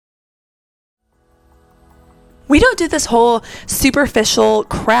don't do this whole superficial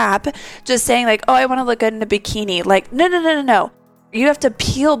crap, just saying like, oh, I want to look good in a bikini. Like, no. You have to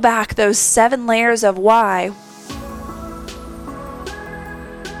peel back those 7 layers of why.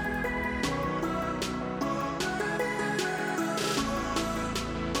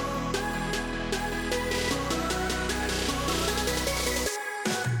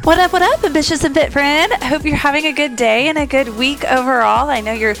 What up, ambitious and fit friend? I hope you're having a good day and a good week overall. I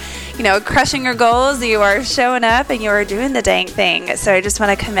know you're, crushing your goals. You are showing up and you are doing the dang thing. So I just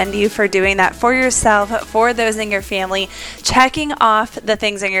want to commend you for doing that for yourself, for those in your family, checking off the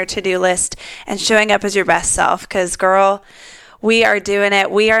things on your to-do list and showing up as your best self. Because, girl, we are doing it.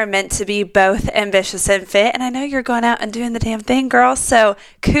 We are meant to be both ambitious and fit. And I know you're going out and doing the damn thing, girl. So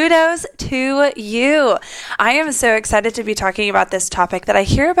kudos to you. I am so excited to be talking about this topic that I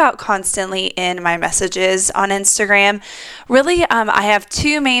hear about constantly in my messages on Instagram. Really, I have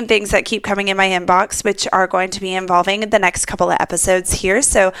 2 main things that keep coming in my inbox, which are going to be involving the next couple of episodes here.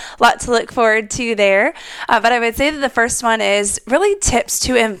 So a lot to look forward to there. But I would say that the first one is really tips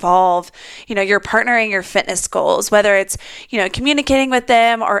to involve, your partner in your fitness goals, whether it's, communicating with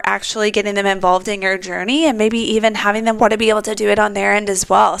them or actually getting them involved in your journey, and maybe even having them want to be able to do it on their end as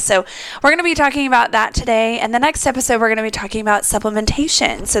well. So we're going to be talking about that today. And the next episode, we're going to be talking about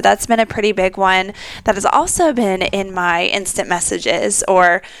supplementation. So that's been a pretty big one that has also been in my instant messages,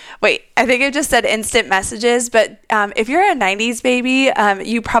 or wait, I think I just said instant messages, but if you're a 90s baby,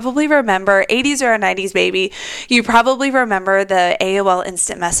 you probably remember, 80s or a 90s baby, you probably remember the AOL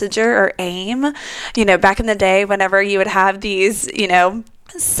Instant Messenger, or AIM, back in the day whenever you would have these,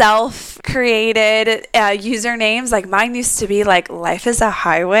 self-created usernames. Like mine used to be like Life is a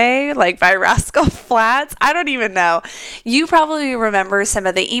Highway, like by Rascal Flatts. I don't even know. You probably remember some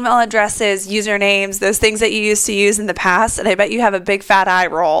of the email addresses, usernames, those things that you used to use in the past, and I bet you have a big fat eye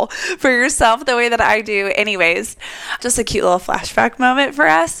roll for yourself the way that I do. Anyways, just a cute little flashback moment for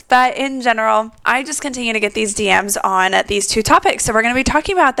us. But in general, I just continue to get these DMs on these 2 topics. So we're going to be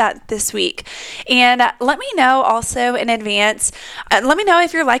talking about that this week. And let me know also in advance, let me know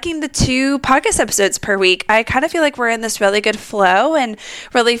if you're liking the 2 podcast episodes per week. I kind of feel like we're in this really good flow and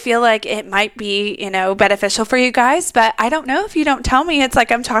really feel like it might be, beneficial for you guys, but I don't know if you don't tell me. It's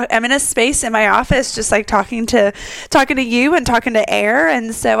like I'm in a space in my office just like talking to you and talking to air.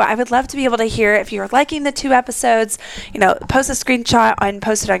 And so I would love to be able to hear if you're liking the 2 episodes, post a screenshot and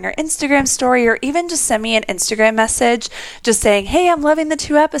post it on your Instagram story, or even just send me an Instagram message just saying, hey, I'm loving the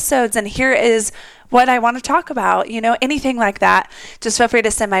 2 episodes and here is what I want to talk about, anything like that. Just feel free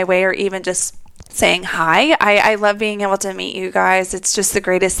to send my way, or even just saying hi. I love being able to meet you guys. It's just the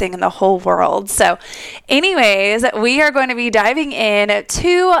greatest thing in the whole world. So anyways, we are going to be diving in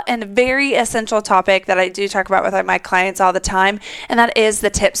to a very essential topic that I do talk about with my clients all the time, and that is the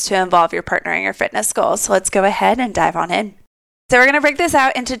tips to involve your partner in your fitness goals. So let's go ahead and dive on in. So we're going to break this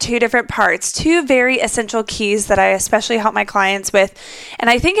out into 2 different parts, 2 very essential keys that I especially help my clients with. And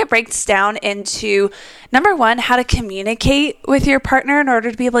I think it breaks down into, number 1, how to communicate with your partner in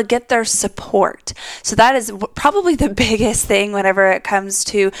order to be able to get their support. So that is probably the biggest thing whenever it comes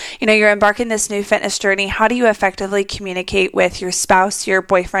to, you're embarking this new fitness journey. How do you effectively communicate with your spouse, your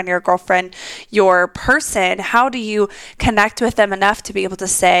boyfriend, your girlfriend, your person? How do you connect with them enough to be able to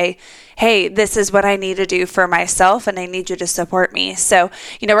say, hey, this is what I need to do for myself and I need you to support me. So,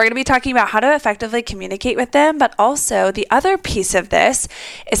 we're going to be talking about how to effectively communicate with them, but also the other piece of this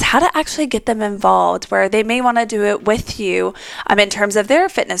is how to actually get them involved, where they may want to do it with you in terms of their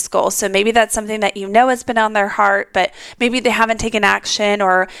fitness goals. So maybe that's something that has been on their heart, but maybe they haven't taken action,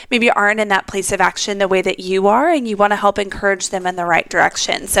 or maybe aren't in that place of action the way that you are, and you want to help encourage them in the right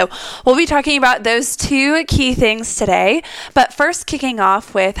direction. So we'll be talking about those 2 key things today, but first kicking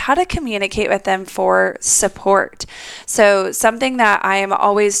off with how to communicate with them for support. So something that I am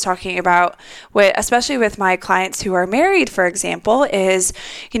always talking about, especially with my clients who are married, for example, is,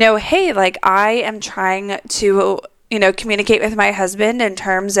 hey, like I am trying to communicate with my husband in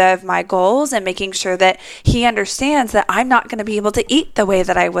terms of my goals and making sure that he understands that I'm not going to be able to eat the way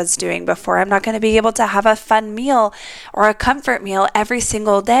that I was doing before. I'm not going to be able to have a fun meal or a comfort meal every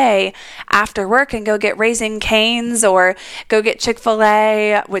single day after work and go get Raising Cane's or go get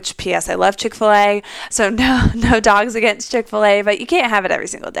Chick-fil-A, which P.S. I love Chick-fil-A. So no dogs against Chick-fil-A, but you can't have it every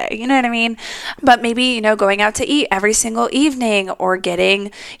single day. You know what I mean? But maybe, going out to eat every single evening, or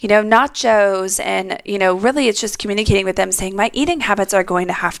getting, nachos, and, really it's just communicating communicating with them saying, my eating habits are going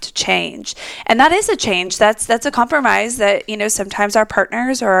to have to change. And that is a change. That's a compromise that, sometimes our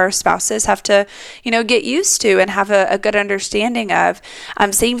partners or our spouses have to, get used to and have a good understanding of.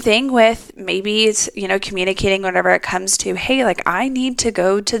 Same thing with maybe it's, communicating whenever it comes to, hey, like I need to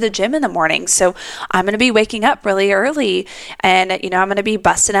go to the gym in the morning. So I'm going to be waking up really early and, I'm going to be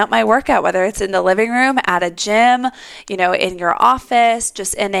busting out my workout, whether it's in the living room, at a gym, in your office,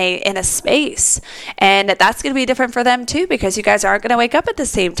 just in a space. And that's going to be different for them too, because you guys aren't going to wake up at the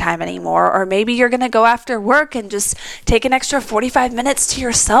same time anymore. Or maybe you're going to go after work and just take an extra 45 minutes to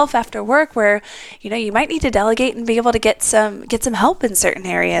yourself after work where, you might need to delegate and be able to get some help in certain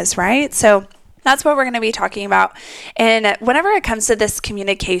areas, right? So that's what we're going to be talking about. And whenever it comes to this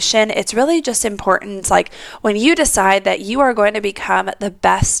communication, it's really just important, like when you decide that you are going to become the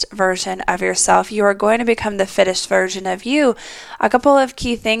best version of yourself, you are going to become the fittest version of you, a couple of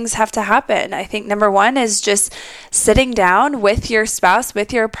key things have to happen. I think number one is just sitting down with your spouse,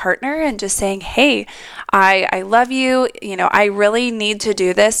 with your partner, and just saying, hey, I love you. I really need to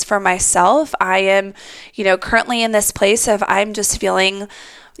do this for myself. I am, currently in this place of I'm just feeling,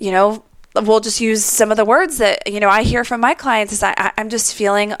 we'll just use some of the words that, I hear from my clients is I'm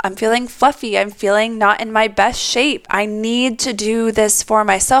feeling fluffy. I'm feeling not in my best shape. I need to do this for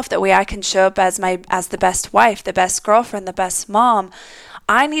myself. That way I can show up as the best wife, the best girlfriend, the best mom.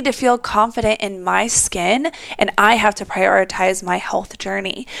 I need to feel confident in my skin, and I have to prioritize my health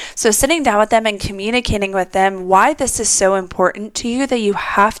journey. So sitting down with them and communicating with them why this is so important to you, that you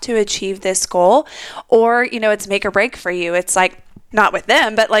have to achieve this goal, or, it's make or break for you. It's like, not with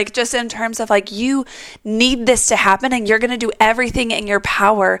them, but like just in terms of like you need this to happen and you're going to do everything in your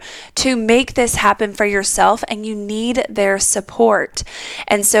power to make this happen for yourself, and you need their support.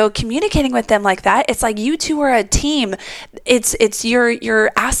 And so communicating with them like that, it's like you two are a team. It's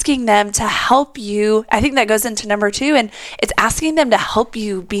you're asking them to help you. I think that goes into number two, and it's asking them to help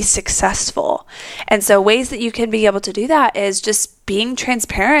you be successful. And so ways that you can be able to do that is just being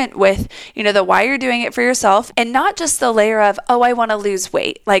transparent with, the why you're doing it for yourself, and not just the layer of, oh, I want to lose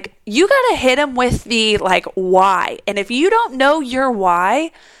weight. Like you got to hit them with the like why. And if you don't know your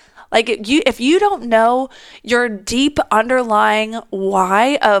why, if you don't know your deep underlying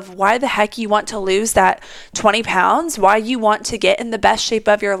why of why the heck you want to lose that 20 pounds, why you want to get in the best shape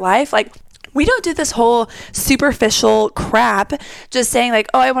of your life, like we don't do this whole superficial crap just saying like,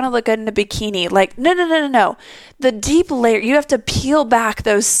 oh, I want to look good in a bikini. Like, no. The deep layer, you have to peel back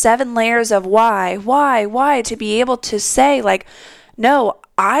those 7 layers of why to be able to say like, no,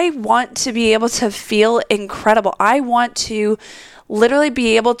 I want to be able to feel incredible. I want to literally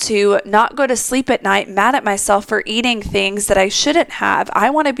be able to not go to sleep at night mad at myself for eating things that I shouldn't have. I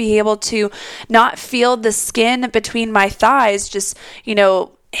want to be able to not feel the skin between my thighs just,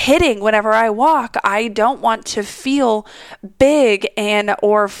 hitting whenever I walk. I don't want to feel big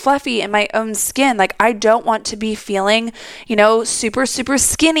or fluffy in my own skin. Like I don't want to be feeling, super, super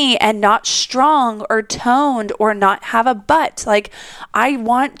skinny and not strong or toned or not have a butt. Like I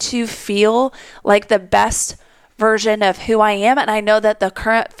want to feel like the best version of who I am. And I know that the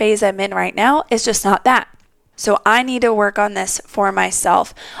current phase I'm in right now is just not that. So I need to work on this for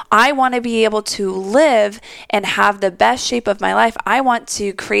myself. I want to be able to live and have the best shape of my life. I want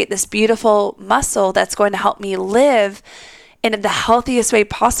to create this beautiful muscle that's going to help me live in the healthiest way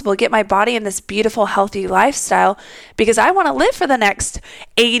possible, get my body in this beautiful, healthy lifestyle, because I want to live for the next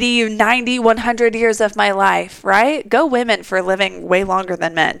 80, 90, 100 years of my life, right? Go women for living way longer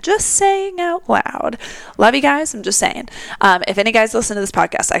than men. Just saying out loud. Love you guys. I'm just saying. If any guys listen to this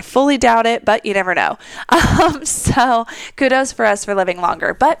podcast, I fully doubt it, but you never know. So kudos for us for living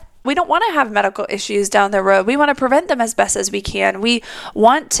longer. But we don't want to have medical issues down the road. We want to prevent them as best as we can. We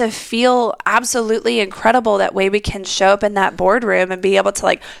want to feel absolutely incredible. That way we can show up in that boardroom and be able to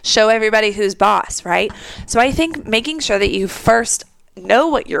like show everybody who's boss, right? So I think making sure that you first know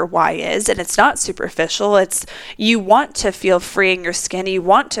what your why is, and it's not superficial. It's you want to feel free in your skin. You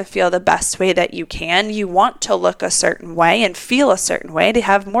want to feel the best way that you can. You want to look a certain way and feel a certain way to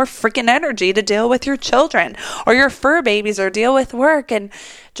have more freaking energy to deal with your children or your fur babies or deal with work, and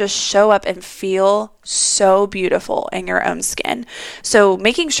just show up and feel so beautiful in your own skin. So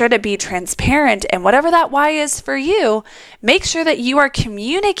making sure to be transparent, and whatever that why is for you, make sure that you are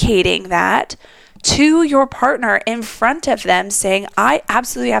communicating that to your partner in front of them, saying, I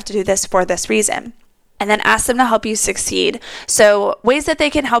absolutely have to do this for this reason. And then ask them to help you succeed. So ways that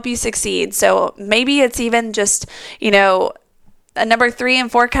they can help you succeed. So maybe it's even just, number 3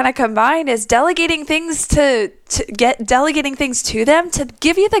 and 4 kind of combined is delegating things to to get delegating things to them to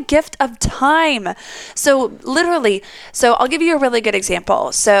give you the gift of time. So literally, so I'll give you a really good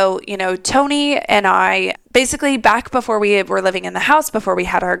example. So, Tony and I, basically back before we were living in the house, before we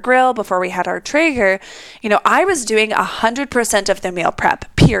had our grill, before we had our Traeger, I was doing 100% of the meal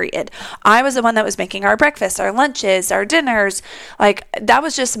prep, period. I was the one that was making our breakfasts, our lunches, our dinners. Like, that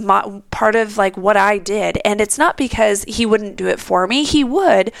was just part of like what I did. And it's not because he wouldn't do it for me. He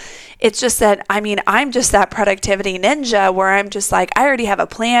would. It's just that, I'm just that productivity ninja where I'm just like, I already have a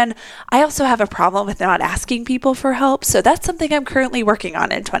plan. I also have a problem with not asking people for help. So that's something I'm currently working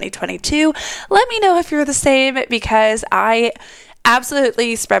on in 2022. Let me know if you're the same, because I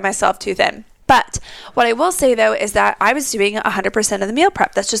absolutely spread myself too thin. But what I will say though is that I was doing 100% of the meal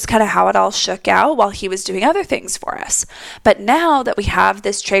prep. That's just kind of how it all shook out while he was doing other things for us. But now that we have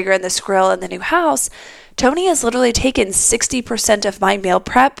this Traeger and this grill and the new house, Tony has literally taken 60% of my meal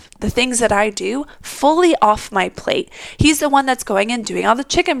prep, the things that I do, fully off my plate. He's the one that's going and doing all the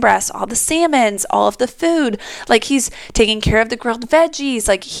chicken breasts, all the salmons, all of the food. Like, he's taking care of the grilled veggies.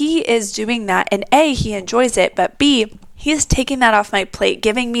 Like, he is doing that. And A, he enjoys it, but B, he is taking that off my plate,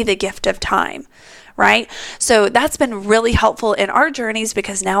 giving me the gift of time. Right? So that's been really helpful in our journeys,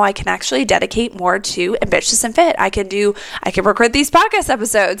 because now I can actually dedicate more to Ambitious and Fit. I can record these podcast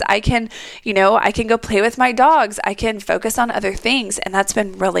episodes. I can go play with my dogs. I can focus on other things. And that's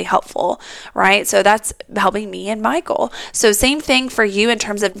been really helpful. Right? So that's helping me and Michael. So same thing for you in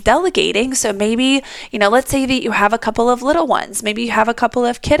terms of delegating. So maybe, let's say that you have a couple of little ones. Maybe you have a couple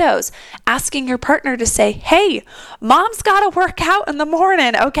of kiddos. Asking your partner to say, hey, mom's got to work out in the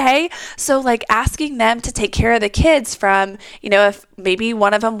morning. Okay. So like asking them to take care of the kids from, if maybe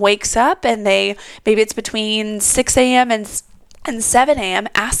one of them wakes up and maybe it's between 6 a.m. and 7 a.m.,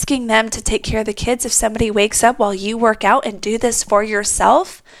 asking them to take care of the kids if somebody wakes up while you work out and do this for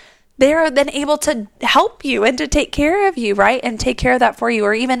yourself. They're then able to help you and to take care of you, right? And take care of that for you.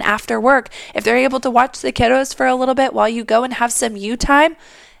 Or even after work, if they're able to watch the kiddos for a little bit while you go and have some you time,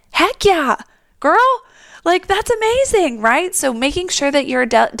 heck yeah, girl. Like, that's amazing, right? So making sure that you're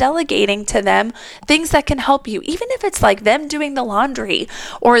delegating to them things that can help you, even if it's like them doing the laundry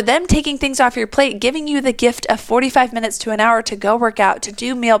or them taking things off your plate, giving you the gift of 45 minutes to an hour to go work out, to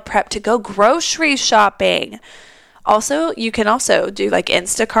do meal prep, to go grocery shopping. Also, you can also do like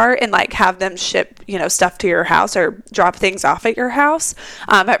Instacart and like have them ship, stuff to your house or drop things off at your house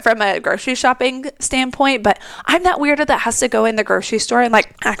from a grocery shopping standpoint. But I'm that weirdo that has to go in the grocery store and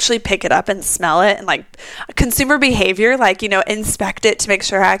like actually pick it up and smell it and like consumer behavior, like, inspect it to make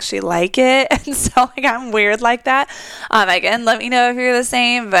sure I actually like it. And so like I'm weird like that. Again, let me know if you're the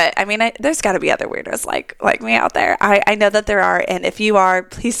same. But there's got to be other weirdos like me out there. I know that there are. And if you are,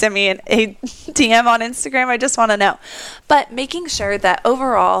 please send me a DM on Instagram. I just want to know. But making sure that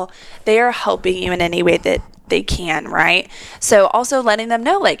overall they are helping you in any way that they can, right? So also letting them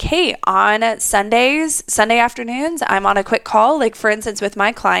know, like, hey, on Sunday afternoons, I'm on a quick call, like for instance, with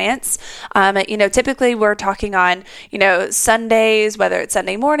my clients. Typically we're talking on, Sundays, whether it's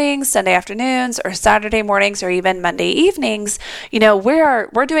Sunday mornings, Sunday afternoons, or Saturday mornings, or even Monday evenings,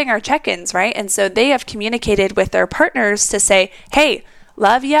 we're doing our check-ins, right? And so they have communicated with their partners to say, hey,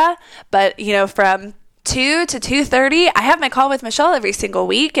 love ya, but from 2 to 2:30, I have my call with Michelle every single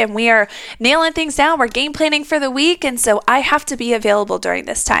week, and we are nailing things down. We're game planning for the week, and so I have to be available during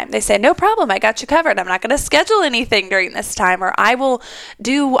this time. They say, no problem, I got you covered. I'm not going to schedule anything during this time, or I will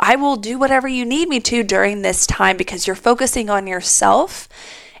do whatever you need me to during this time, because you're focusing on yourself,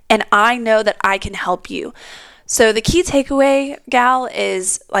 and I know that I can help you. So the key takeaway, gal,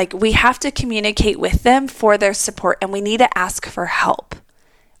 is like we have to communicate with them for their support, and we need to ask for help.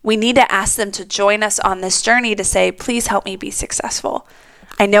 We need to ask them to join us on this journey to say, please help me be successful.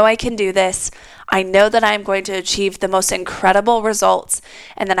 I know I can do this. I know that I'm going to achieve the most incredible results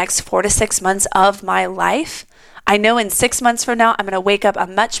in the next 4 to 6 months of my life. I know in 6 months from now, I'm going to wake up a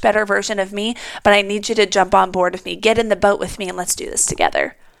much better version of me, but I need you to jump on board with me, get in the boat with me, and let's do this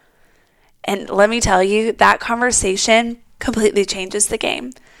together. And let me tell you, that conversation completely changes the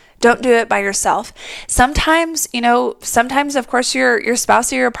game. Don't do it by yourself. Sometimes, of course, your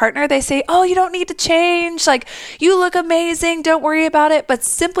spouse or your partner, they say, oh, you don't need to change. Like, you look amazing. Don't worry about it. But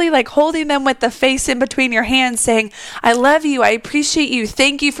simply like holding them with the face in between your hands saying, I love you. I appreciate you.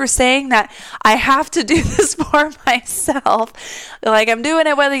 Thank you for saying that. I have to do this for myself. Like, I'm doing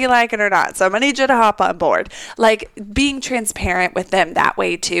it whether you like it or not. So I'm going to need you to hop on board. Like, being transparent with them that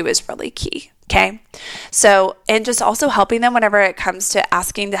way too is really key. Okay. So, and just also helping them whenever it comes to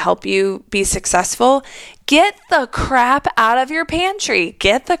asking to help you be successful. Get the crap out of your pantry.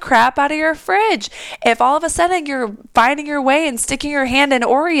 Get the crap out of your fridge. If all of a sudden you're finding your way and sticking your hand in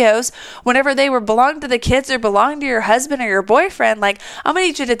Oreos whenever they were belong to the kids or belong to your husband or your boyfriend, like, I'm going to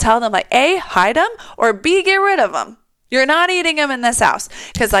need you to tell them, like, A, hide them, or B, get rid of them. You're not eating them in this house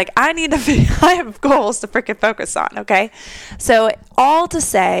because, like, I have goals to freaking focus on, okay? So all to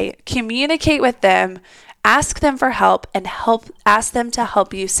say, communicate with them, ask them for help, and ask them to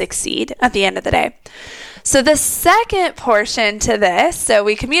help you succeed at the end of the day. So the second portion to this, so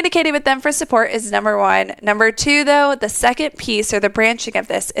we communicated with them for support is number one. Number two, though, the second piece or the branching of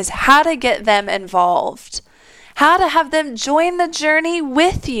this is how to get them involved, how to have them join the journey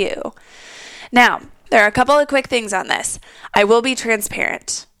with you. Now, there are a couple of quick things on this. I will be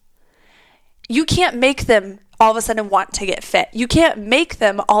transparent. You can't make them all of a sudden want to get fit. You can't make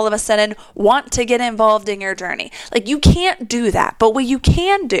them all of a sudden want to get involved in your journey. Like, you can't do that. But what you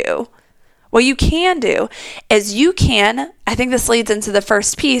can do is I think this leads into the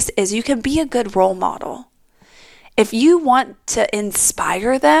first piece, is you can be a good role model. If you want to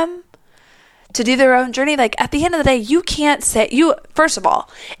inspire them to do their own journey, like, at the end of the day, you can't say, first of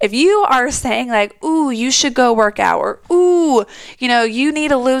all, if you are saying, like, ooh, you should go work out, or ooh, you need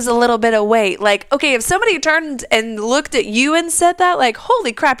to lose a little bit of weight. Like, okay, if somebody turned and looked at you and said that, like,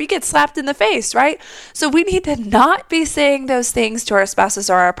 holy crap, you get slapped in the face, right? So we need to not be saying those things to our spouses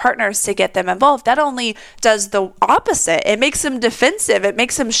or our partners to get them involved. That only does the opposite. It makes them defensive. It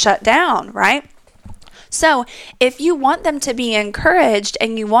makes them shut down, right? So if you want them to be encouraged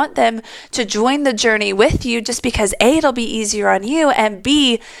and you want them to join the journey with you, just because A, it'll be easier on you, and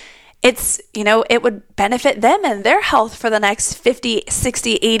B, it would benefit them and their health for the next 50,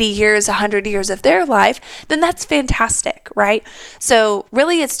 60, 80 years, 100 years of their life, then that's fantastic, right? So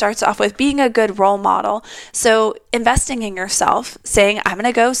really it starts off with being a good role model. So investing in yourself, saying, I'm going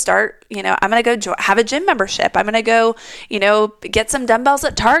to go start, I'm going to go have a gym membership. I'm going to go, get some dumbbells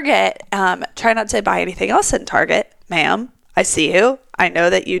at Target. Try not to buy anything else in Target, ma'am. I see you. I know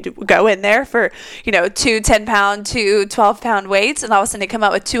that you go in there for, 2 10-pound, 2 12-pound weights, and all of a sudden you come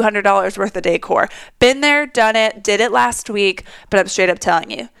out with $200 worth of decor. Been there, done it, did it last week, but I'm straight up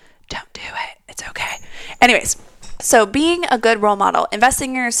telling you, don't do it. It's okay. Anyways, so being a good role model,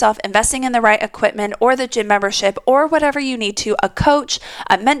 investing in yourself, investing in the right equipment or the gym membership or whatever you need to, a coach,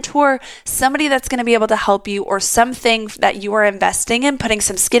 a mentor, somebody that's going to be able to help you, or something that you are investing in, putting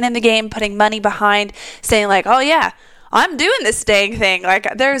some skin in the game, putting money behind, saying, like, oh yeah, I'm doing this dang thing.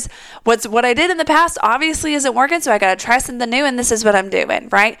 Like, there's what I did in the past obviously isn't working, so I got to try something new, and this is what I'm doing,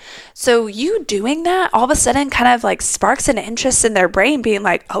 right? So you doing that all of a sudden kind of like sparks an interest in their brain, being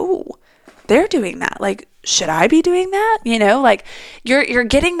like, oh, they're doing that. Like, should I be doing that? Like you're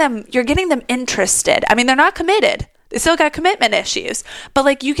getting them interested. I mean, they're not committed. They still got commitment issues, but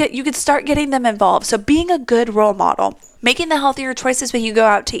like you could start getting them involved. So being a good role model, making the healthier choices when you go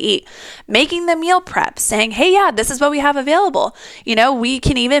out to eat, making the meal prep, saying, hey, yeah, this is what we have available. We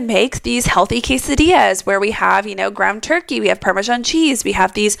can even make these healthy quesadillas where we have, ground turkey, we have Parmesan cheese, we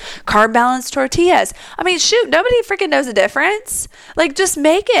have these carb balanced tortillas. I mean, shoot, nobody freaking knows the difference. Like, just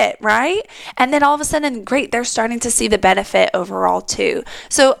make it, right? And then all of a sudden, great, they're starting to see the benefit overall too.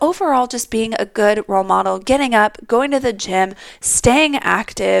 So overall, just being a good role model, getting up, going to the gym, staying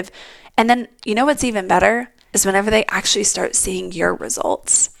active. And then, what's even better is whenever they actually start seeing your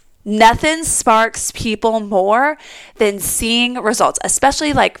results. Nothing sparks people more than seeing results,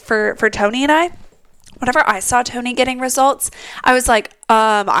 especially like for Tony and I. Whenever I saw Tony getting results, I was like,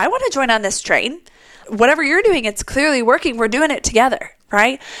 I want to join on this train. Whatever you're doing, it's clearly working. We're doing it together,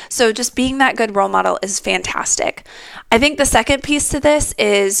 right? So just being that good role model is fantastic. I think the second piece to this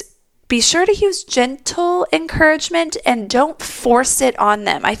is be sure to use gentle encouragement and don't force it on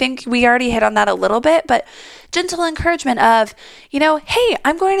them. I think we already hit on that a little bit, but gentle encouragement of, hey,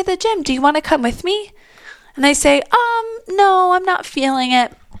 I'm going to the gym. Do you want to come with me? And they say, no, I'm not feeling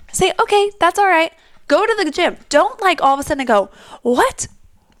it. Say, okay, that's all right. Go to the gym. Don't like all of a sudden go, what?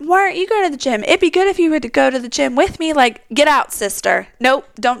 Why aren't you going to the gym? It'd be good if you would go to the gym with me. Like, get out, sister. Nope,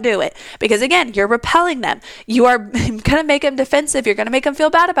 don't do it. Because again, you're repelling them. You are going to make them defensive. You're going to make them feel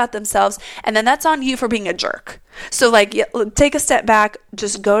bad about themselves. And then that's on you for being a jerk. So like, take a step back,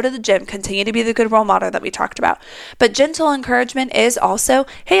 just go to the gym, continue to be the good role model that we talked about. But gentle encouragement is also,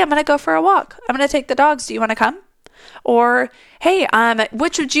 hey, I'm going to go for a walk. I'm going to take the dogs. Do you want to come? Or, hey,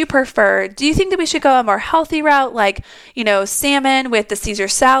 which would you prefer? Do you think that we should go a more healthy route, like, salmon with the Caesar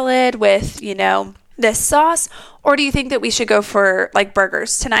salad with, this sauce? Or do you think that we should go for like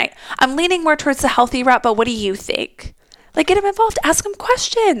burgers tonight? I'm leaning more towards the healthy route, but what do you think? Like, get them involved. Ask them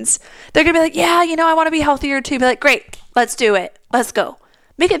questions. They're going to be like, yeah, I want to be healthier too. Be like, great, let's do it. Let's go.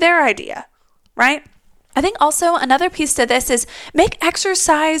 Make it their idea, right? I think also another piece to this is make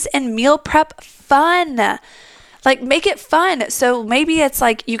exercise and meal prep fun. Like, make it fun. So maybe it's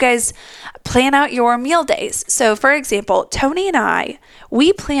like you guys plan out your meal days. So for example, Tony and I,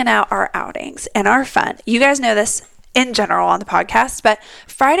 we plan out our outings and our fun. You guys know this in general on the podcast, but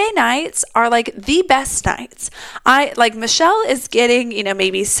Friday nights are like the best nights. Michelle is getting,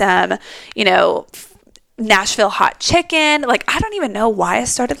 maybe some, Nashville hot chicken. Like, I don't even know why I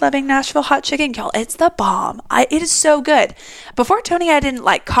started loving Nashville hot chicken. Y'all, it's the bomb. It is so good. Before Tony, I didn't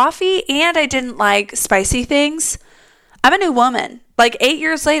like coffee and I didn't like spicy things. I'm a new woman. Like 8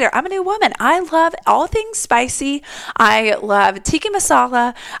 years later, I'm a new woman. I love all things spicy. I love tikka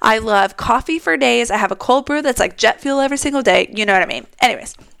masala. I love coffee for days. I have a cold brew that's like jet fuel every single day. You know what I mean?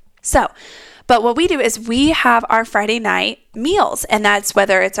 Anyways, but what we do is we have our Friday night meals, and that's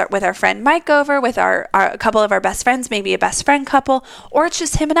whether it's with our friend Mike over, with a couple of our best friends, maybe a best friend couple, or it's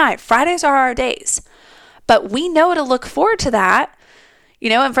just him and I. Fridays are our days. But we know to look forward to that,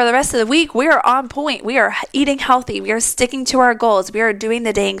 and for the rest of the week, we are on point. We are eating healthy. We are sticking to our goals. We are doing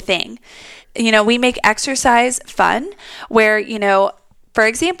the dang thing. We make exercise fun where, for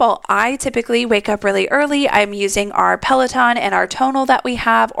example, I typically wake up really early. I'm using our Peloton and our tonal that we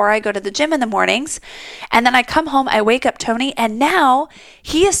have, or I go to the gym in the mornings, and then I come home, I wake up Tony, and now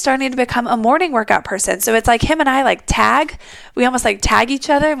he is starting to become a morning workout person. So it's like him and I we almost tag each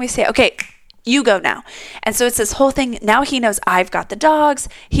other, and we say, okay, you go now. And so it's this whole thing. Now he knows I've got the dogs.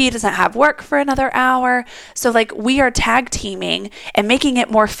 He doesn't have work for another hour. So we are tag teaming and making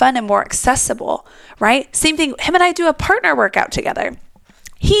it more fun and more accessible, right? Same thing. Him and I do a partner workout together.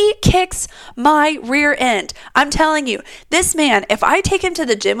 He kicks my rear end. I'm telling you, this man, if I take him to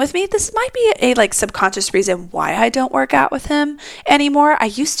the gym with me, this might be a subconscious reason why I don't work out with him anymore. I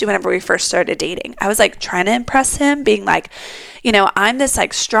used to whenever we first started dating. I was trying to impress him, being I'm this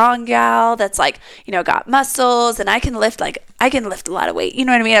strong gal that's got muscles and I can lift a lot of weight. You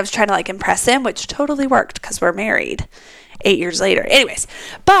know what I mean? I was trying to impress him, which totally worked because we're married 8 years later. Anyways,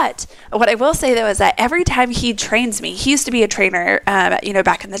 but what I will say though is that every time he trains me, he used to be a trainer,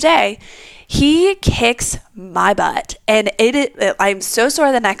 back in the day, he kicks my butt, and I'm so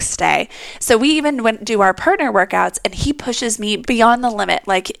sore the next day. So we even do our partner workouts, and he pushes me beyond the limit.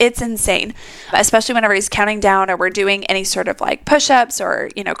 It's insane, especially whenever he's counting down or we're doing any sort of push-ups or,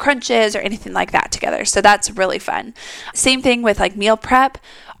 crunches or anything like that together. So that's really fun. Same thing with meal prep.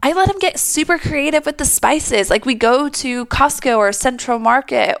 I let him get super creative with the spices. We go to Costco or Central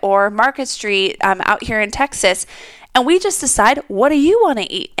Market or Market Street out here in Texas, and we just decide, what do you want to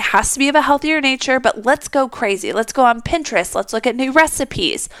eat? It has to be of a healthier nature, but let's go crazy. Let's go on Pinterest. Let's look at new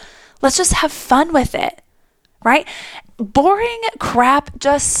recipes. Let's just have fun with it, right? Boring crap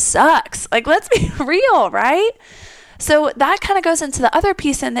just sucks. Let's be real, right? So that kind of goes into the other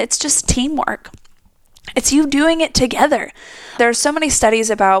piece, and it's just teamwork. It's you doing it together. There's so many studies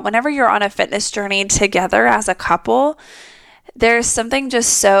about whenever you're on a fitness journey together as a couple, there's something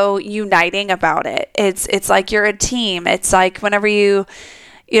just so uniting about it. It's like you're a team. It's whenever you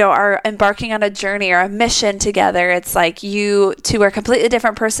are embarking on a journey or a mission together, it's you two are completely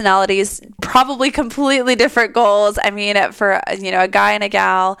different personalities, probably completely different goals. I mean, for, a guy and a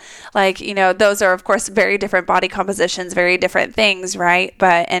gal, those are of course very different body compositions, very different things, right?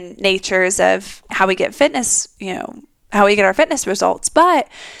 And natures of how we get fitness, how we get our fitness results. But,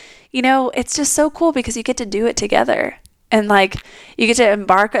 it's just so cool because you get to do it together, and you get to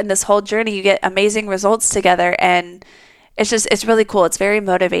embark on this whole journey. You get amazing results together, and it's really cool. It's very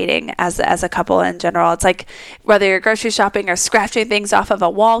motivating as a couple in general. It's whether you're grocery shopping or scratching things off of a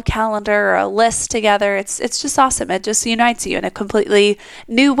wall calendar or a list together, it's just awesome. It just unites you in a completely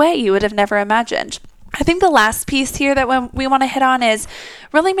new way you would have never imagined. I think the last piece here that we want to hit on is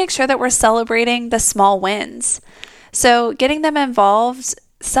really make sure that we're celebrating the small wins. So getting them involved,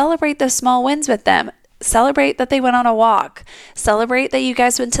 celebrate those small wins with them. Celebrate that they went on a walk. Celebrate that you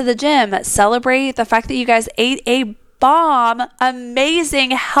guys went to the gym. Celebrate the fact that you guys ate a bomb,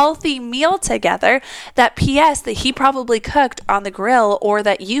 amazing, healthy meal together. That PS that he probably cooked on the grill or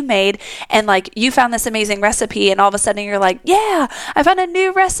that you made, and you found this amazing recipe, and all of a sudden you're yeah, I found a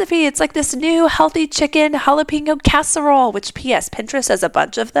new recipe. It's this new healthy chicken jalapeno casserole, which PS, Pinterest has a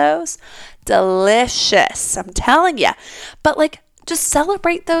bunch of those. Delicious, I'm telling you. But just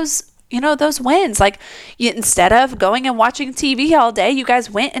celebrate those those wins. Instead of going and watching TV all day, you guys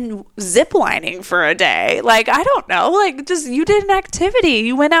went and zip lining for a day. I don't know, just you did an activity.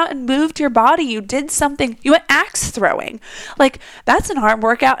 You went out and moved your body. You did something. You went axe throwing. That's an arm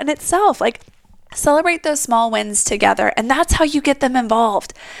workout in itself. Celebrate those small wins together, and that's how you get them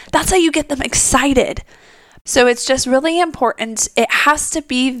involved. That's how you get them excited. So it's just really important. It has to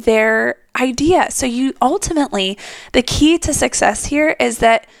be their idea. So you ultimately, the key to success here is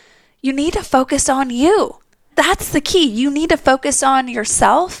that you need to focus on you. That's the key. You need to focus on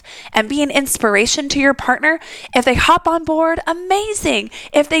yourself and be an inspiration to your partner. If they hop on board, amazing.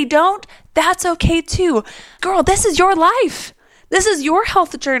 If they don't, that's okay too. Girl, this is your life. This is your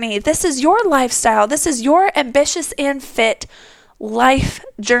health journey. This is your lifestyle. This is your ambitious and fit life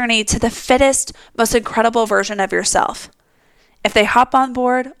journey to the fittest, most incredible version of yourself. If they hop on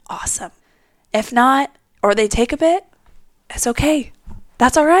board, awesome. If not, or they take a bit, it's okay.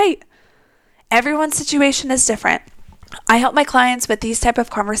 That's all right. Everyone's situation is different. I help my clients with these type of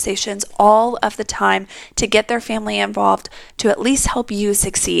conversations all of the time to get their family involved, to at least help you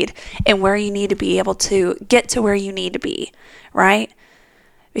succeed in where you need to be able to get to where you need to be, right?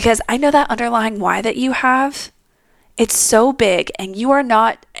 Because I know that underlying why that you have, it's so big, and you are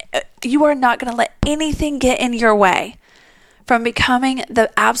not going to let anything get in your way from becoming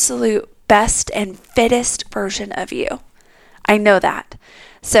the absolute best and fittest version of you. I know that.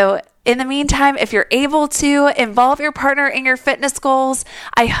 So in the meantime, if you're able to involve your partner in your fitness goals,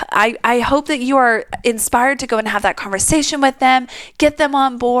 I hope that you are inspired to go and have that conversation with them, get them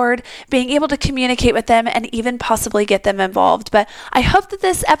on board, being able to communicate with them, and even possibly get them involved. But I hope that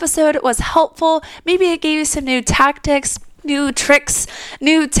this episode was helpful. Maybe it gave you some new tactics, new tricks,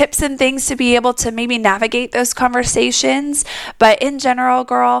 new tips and things to be able to maybe navigate those conversations. But in general,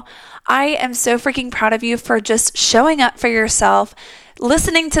 girl, I am so freaking proud of you for just showing up for yourself,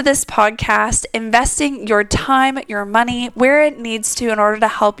 listening to this podcast, investing your time, your money where it needs to in order to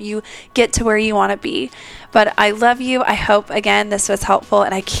help you get to where you want to be. But I love you. I hope, again, this was helpful,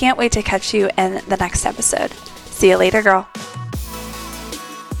 and I can't wait to catch you in the next episode. See you later, girl.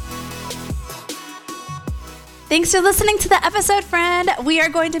 Thanks for listening to the episode, friend. We are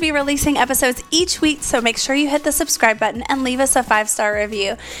going to be releasing episodes each week, so make sure you hit the subscribe button and leave us a 5-star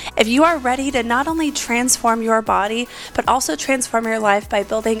review. If you are ready to not only transform your body, but also transform your life by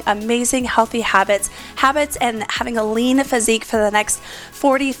building amazing, healthy habits, and having a lean physique for the next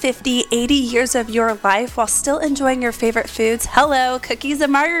 40, 50, 80 years of your life while still enjoying your favorite foods, cookies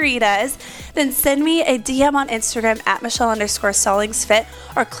and margaritas, then send me a DM on Instagram at Michelle_StallingsFit,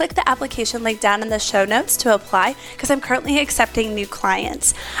 or click the application link down in the show notes to apply, because I'm currently accepting new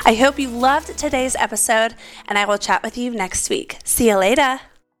clients. I hope you loved today's episode, and I will chat with you next week. See you later.